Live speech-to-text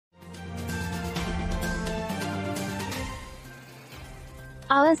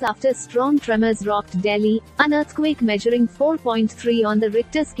Hours after strong tremors rocked Delhi, an earthquake measuring 4.3 on the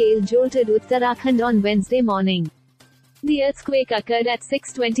Richter scale jolted Uttarakhand on Wednesday morning. The earthquake occurred at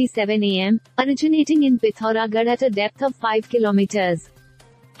 6:27 am, originating in Pithoragarh at a depth of 5 kilometers.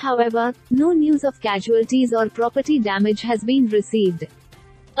 However, no news of casualties or property damage has been received.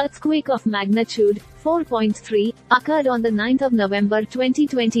 Earthquake of magnitude 4.3 occurred on the 9th of November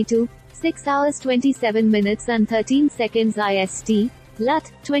 2022, 6 hours 27 minutes and 13 seconds IST.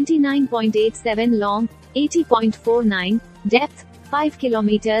 Lat, 29.87 long, 80.49, depth, 5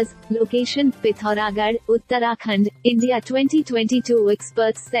 kilometers, location, Pithoragarh, Uttarakhand, India. 2022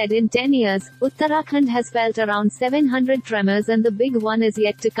 experts said in 10 years, Uttarakhand has felt around 700 tremors and the big one is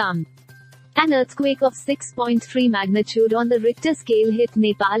yet to come. An earthquake of 6.3 magnitude on the Richter scale hit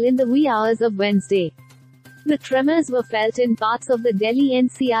Nepal in the wee hours of Wednesday. The tremors were felt in parts of the Delhi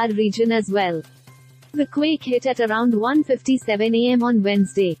NCR region as well. The quake hit at around 1:57 am on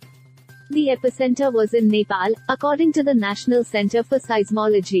Wednesday. The epicenter was in Nepal, according to the National Center for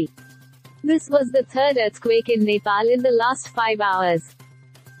Seismology. This was the third earthquake in Nepal in the last 5 hours.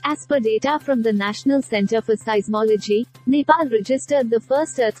 As per data from the National Center for Seismology, Nepal registered the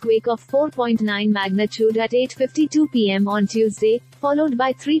first earthquake of 4.9 magnitude at 8:52 pm on Tuesday, followed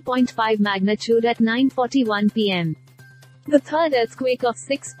by 3.5 magnitude at 9:41 pm. The third earthquake of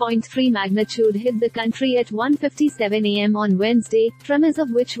 6.3 magnitude hit the country at 1:57 am on Wednesday, tremors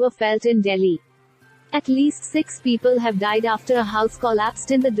of which were felt in Delhi. At least 6 people have died after a house collapsed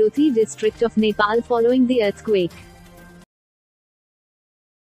in the Doti district of Nepal following the earthquake.